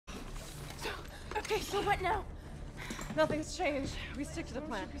Okay, so what now? Nothing's changed. We stick to the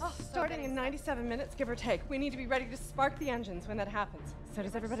plan. Starting in 97 minutes, give or take. We need to be ready to spark the engines when that happens. So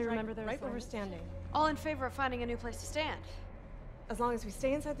does everybody remember their right where we're standing? All in favor of finding a new place to stand. As long as we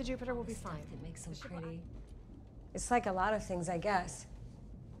stay inside the Jupiter, we'll be fine. It makes them pretty. It's like a lot of things, I guess.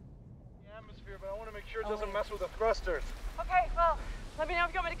 The atmosphere, but I want to make sure it doesn't mess with the thrusters. Okay, well, let me know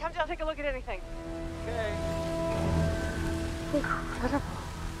if you want me to come down and take a look at anything. Okay. Incredible.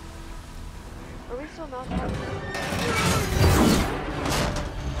 Are we still not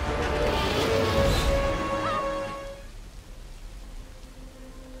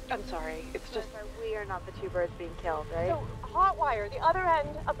I'm sorry, it's just... We are not the two birds being killed, right? So, hot wire, the other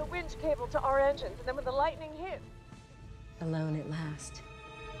end of the winch cable to our engines, and then when the lightning hits... Alone at last.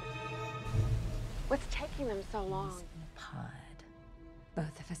 What's taking them so long? In a pod.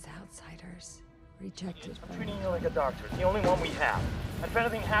 Both of us outsiders. Rejected I'm by... treating you like a doctor. It's the only one we have. And if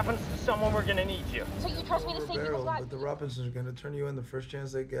anything happens to someone, we're gonna need you. So you trust me to save people's lives? But the Robinsons are gonna turn you in the first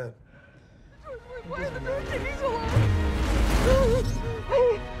chance they get. Why are the bird taking so long?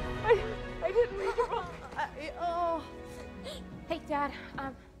 I didn't read your book. Oh. Hey, Dad.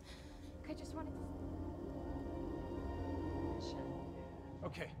 I just wanted to...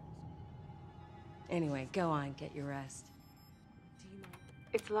 Okay. Anyway, go on, get your rest.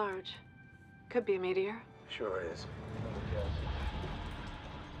 It's large. Could be a meteor. Sure is.